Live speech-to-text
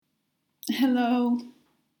Hello,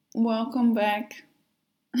 welcome back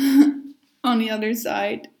on the other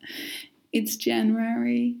side. It's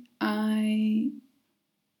January. On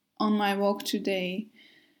my walk today,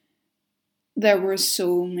 there were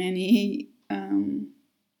so many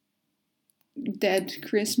dead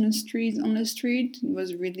Christmas trees on the street. It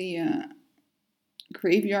was really a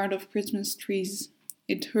graveyard of Christmas trees.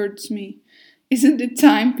 It hurts me. Isn't it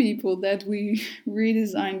time, people, that we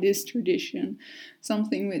redesign this tradition?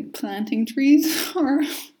 Something with planting trees or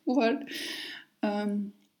what?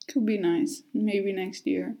 Could be nice. Maybe next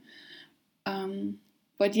year.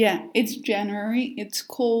 But yeah, it's January. It's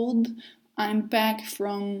cold. I'm back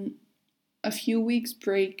from a few weeks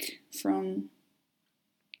break from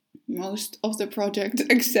most of the project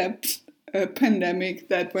except a pandemic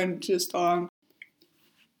that went just on.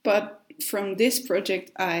 But from this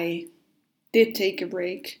project, I did take a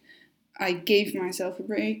break. I gave myself a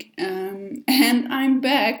break, and I'm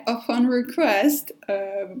back upon request.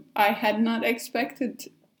 I had not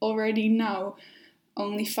expected already now,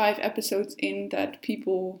 only 5 episodes in, that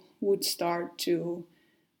people would start to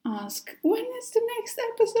ask, when is the next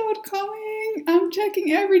episode coming? I'm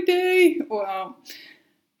checking every day. Wow.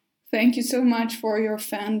 Thank you so much for your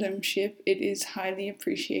fandomship. It is highly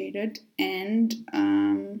appreciated.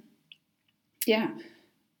 And yeah,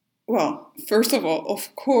 well, first of all,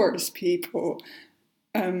 of course, people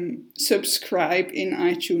subscribe in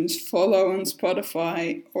iTunes, follow on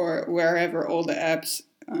Spotify, or wherever all the apps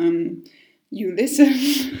you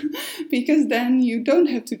listen, because then you don't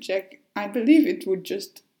have to check. I believe it would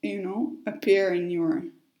just, appear in your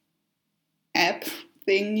app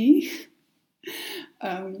thingy.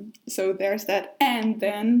 So there's that. And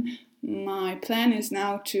then my plan is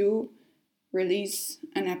now to release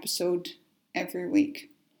an episode every week.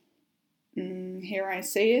 Here I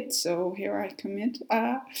say it, so here I commit.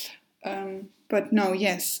 But no,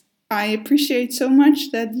 yes, I appreciate so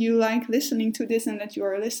much that you like listening to this and that you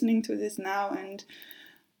are listening to this now, and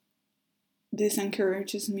this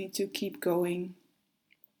encourages me to keep going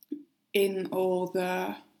in all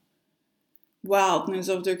the wildness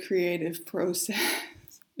of the creative process.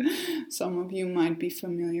 Some of you might be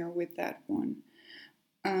familiar with that one.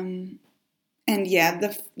 And yeah,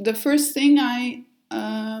 the first thing I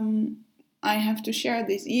have to share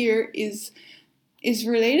this year is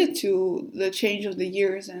related to the change of the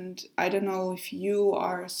years. And I don't know if you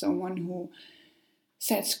are someone who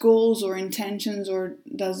sets goals or intentions or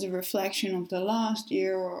does the reflection of the last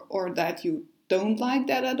year, or that you don't like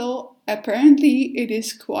that at all. Apparently it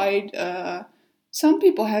is quite some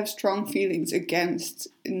people have strong feelings against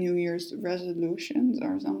New Year's resolutions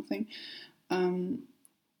or something.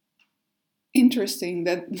 Interesting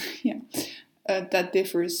that yeah, that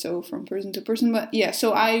differs so from person to person. But yeah,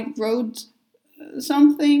 so I wrote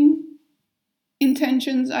something,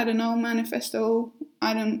 intentions, I don't know, manifesto,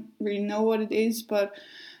 I don't really know what it is, but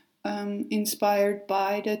inspired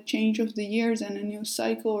by the change of the years and a new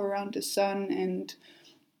cycle around the sun. And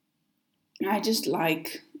I just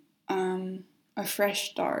like a fresh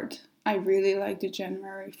start. I really like the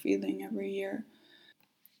January feeling every year.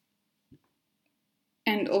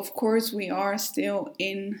 And of course, we are still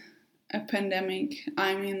in a pandemic.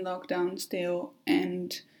 I'm in lockdown still,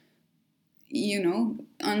 and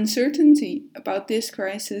uncertainty about this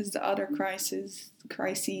crisis, the other crises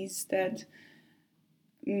that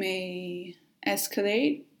may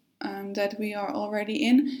escalate, that we are already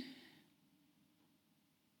in.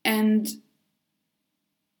 And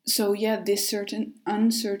so yeah, this certain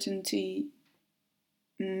uncertainty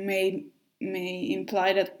may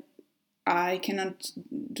imply that I cannot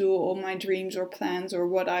do all my dreams or plans or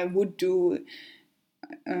what I would do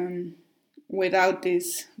without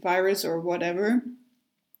this virus or whatever.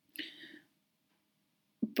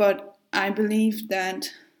 But I believe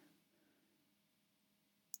that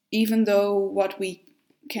even though what we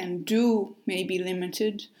can do may be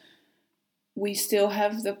limited, we still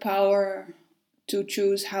have the power to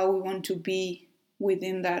choose how we want to be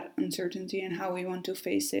within that uncertainty and how we want to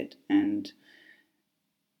face it. And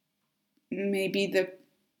maybe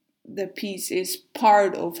the peace is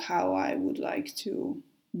part of how I would like to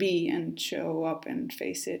be and show up and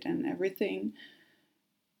face it and everything.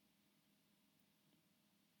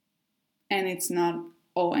 And it's not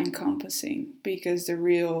all encompassing, because the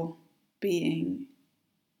real being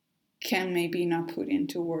can maybe not put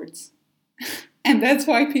into words. And that's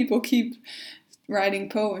why people keep writing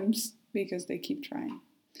poems, because they keep trying.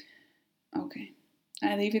 Okay,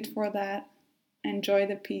 I leave it for that. Enjoy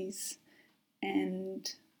the peace and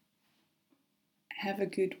have a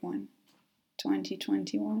good one,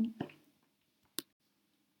 2021.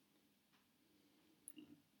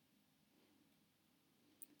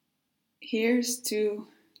 Here's to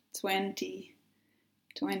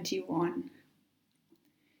 2021.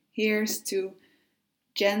 Here's to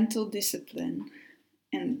gentle discipline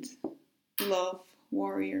and love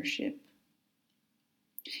warriorship.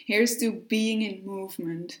 Here's to being in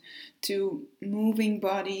movement, to moving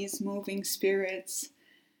bodies, moving spirits,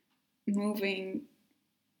 moving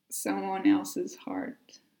someone else's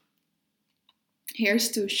heart. Here's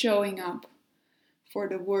to showing up for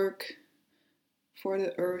the work, for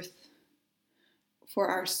the earth, for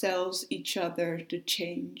ourselves, each other, the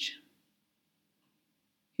change.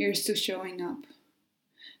 Here's to showing up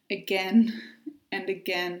again and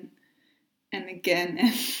again and again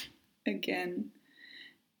and again.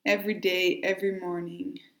 Every day, every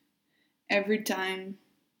morning, every time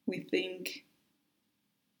we think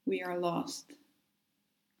we are lost.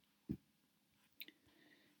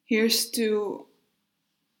 Here's to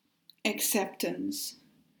acceptance,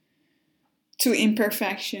 to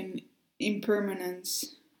imperfection,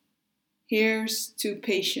 impermanence. Here's to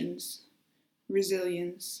patience,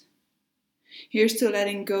 resilience. Here's to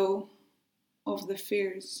letting go of the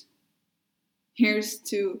fears. Here's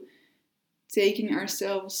to taking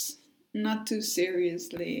ourselves not too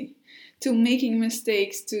seriously, to making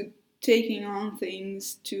mistakes, to taking on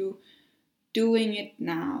things, to doing it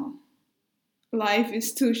now. Life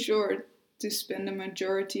is too short to spend the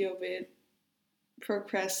majority of it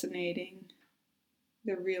procrastinating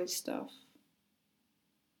the real stuff.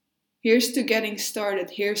 Here's to getting started.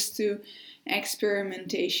 Here's to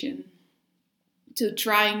experimentation, to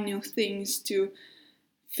trying new things, to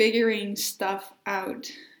figuring stuff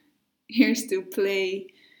out. Here's to play,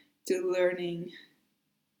 to learning,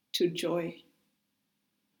 to joy.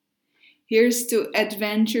 Here's to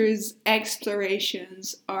adventures,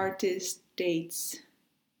 explorations, artist dates.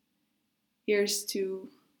 Here's to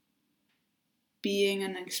being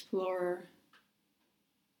an explorer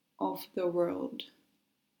of the world,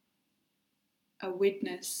 a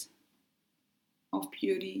witness of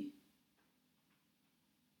beauty,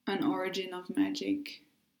 an origin of magic.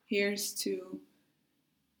 Here's to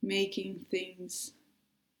making things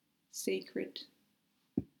sacred.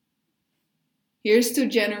 Here's to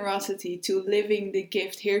generosity, to living the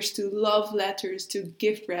gift. Here's to love letters, to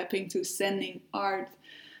gift wrapping, to sending art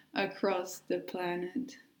across the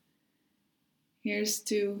planet. Here's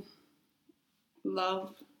to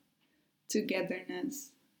love,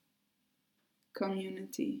 togetherness,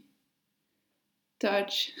 community,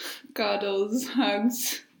 touch, cuddles,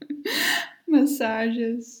 hugs,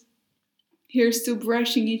 massages. Here's to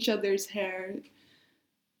brushing each other's hair,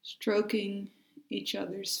 stroking each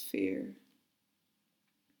other's fear.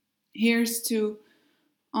 Here's to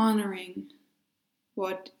honoring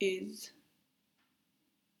what is,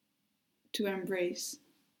 to embrace.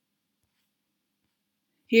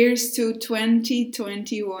 Here's to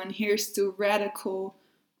 2021. Here's to radical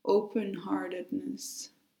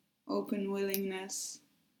open-heartedness, open willingness,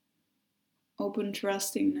 open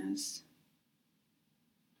trustingness.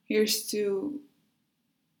 Here's to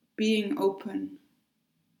being open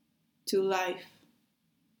to life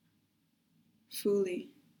fully.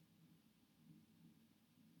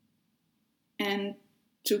 And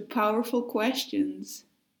to powerful questions.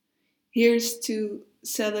 Here's to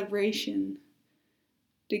celebration,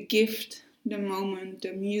 the gift, the moment,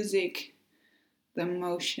 the music, the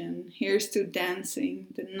motion. Here's to dancing,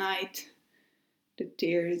 the night, the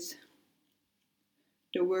tears,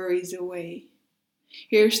 the worries away.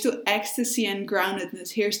 Here's to ecstasy and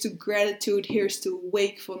groundedness. Here's to gratitude. Here's to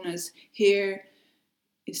wakefulness. Here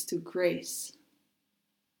is to grace.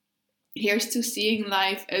 Here's to seeing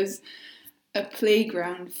life as a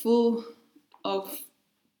playground full of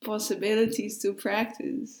possibilities to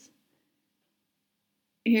practice.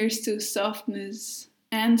 Here's to softness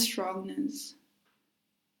and strongness,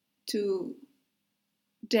 to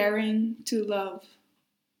daring to love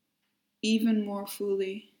even more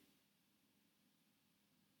fully,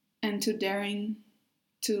 and to daring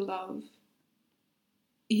to love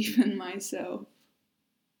even myself.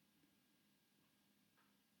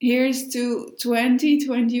 Here's to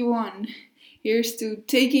 2021. Here's to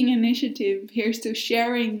taking initiative. Here's to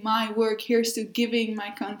sharing my work. Here's to giving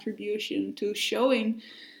my contribution, to showing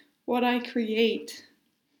what I create.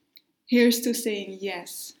 Here's to saying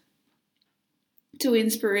yes to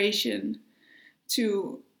inspiration,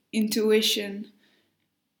 to intuition,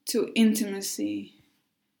 to intimacy,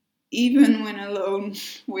 even when alone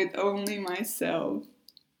with only myself.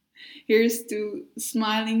 Here's to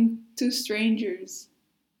smiling to strangers,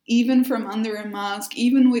 even from under a mask,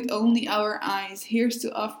 even with only our eyes. Here's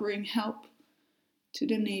to offering help to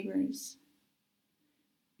the neighbors.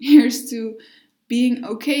 Here's to being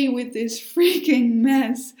okay with this freaking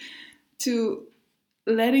mess, to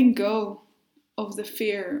letting go of the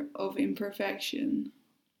fear of imperfection,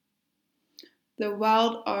 the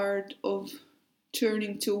wild art of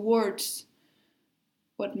turning towards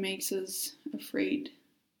what makes us afraid.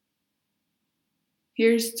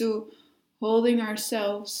 Here's to holding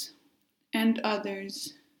ourselves and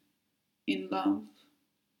others in love.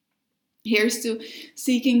 Here's to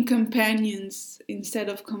seeking companions instead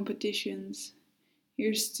of competitions.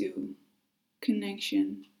 Here's to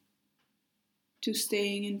connection, to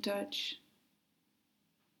staying in touch,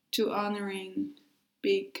 to honoring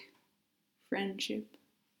big friendship.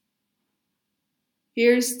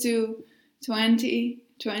 Here's to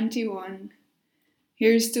 2021.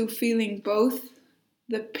 Here's to feeling both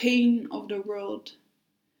the pain of the world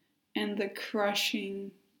and the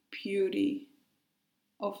crushing beauty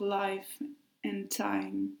of life and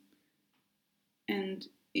time and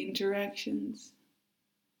interactions.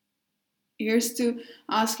 Here's to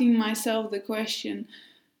asking myself the question,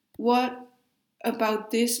 what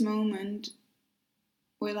about this moment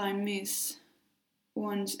will I miss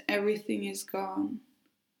once everything is gone?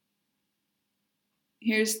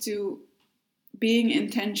 Here's to being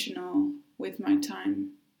intentional with my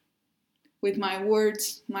time, with my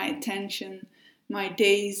words, my attention, my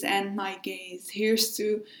days, and my gaze. Here's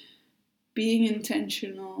to being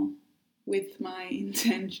intentional with my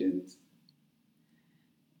intentions.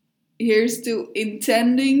 Here's to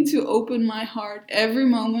intending to open my heart every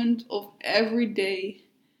moment of every day.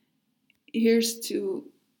 Here's to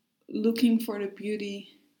looking for the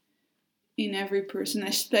beauty in every person,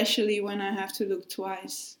 especially when I have to look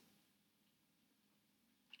twice.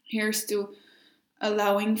 Here's to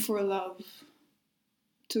allowing for love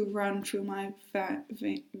to run through my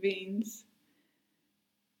veins,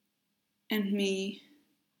 and me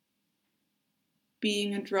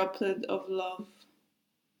being a droplet of love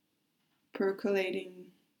percolating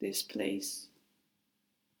this place.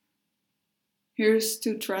 Here's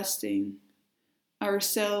to trusting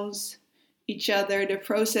ourselves, each other, the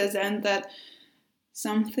process, and that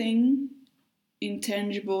something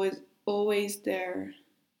intangible is always there,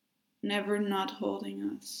 never not holding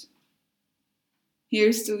us.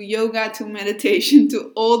 Here's to yoga, to meditation,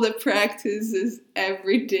 to all the practices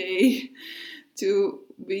every day, to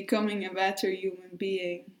becoming a better human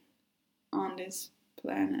being on this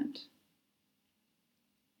planet.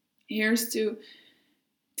 Here's to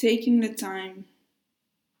taking the time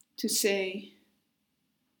to say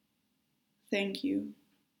thank you.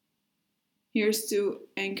 Here's to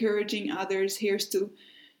encouraging others. Here's to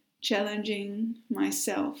challenging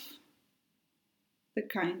myself the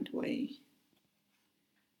kind way.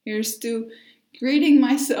 Here's to greeting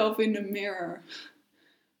myself in the mirror.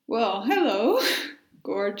 Well, hello,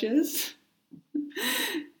 gorgeous.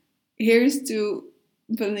 Here's to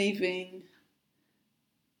believing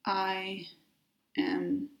I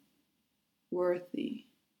am worthy.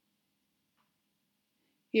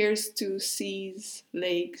 Here's to seas,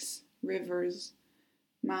 lakes, rivers,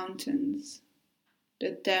 mountains,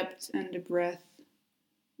 the depth and the breadth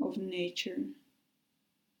of nature,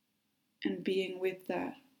 and being with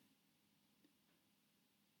that.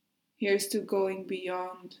 Here's to going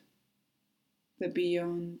beyond the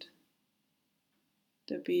beyond,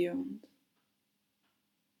 the beyond.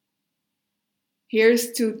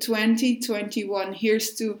 Here's to 2021.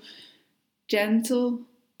 Here's to gentle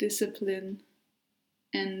discipline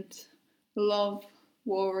and love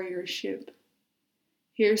warriorship.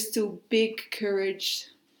 Here's to big courage,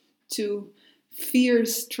 to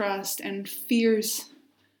fierce trust and fierce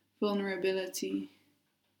vulnerability.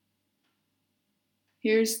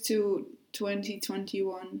 Here's to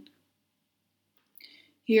 2021.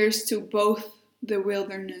 Here's to both the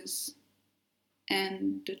wilderness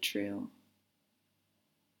and the trail.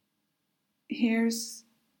 Here's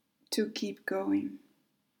to keep going.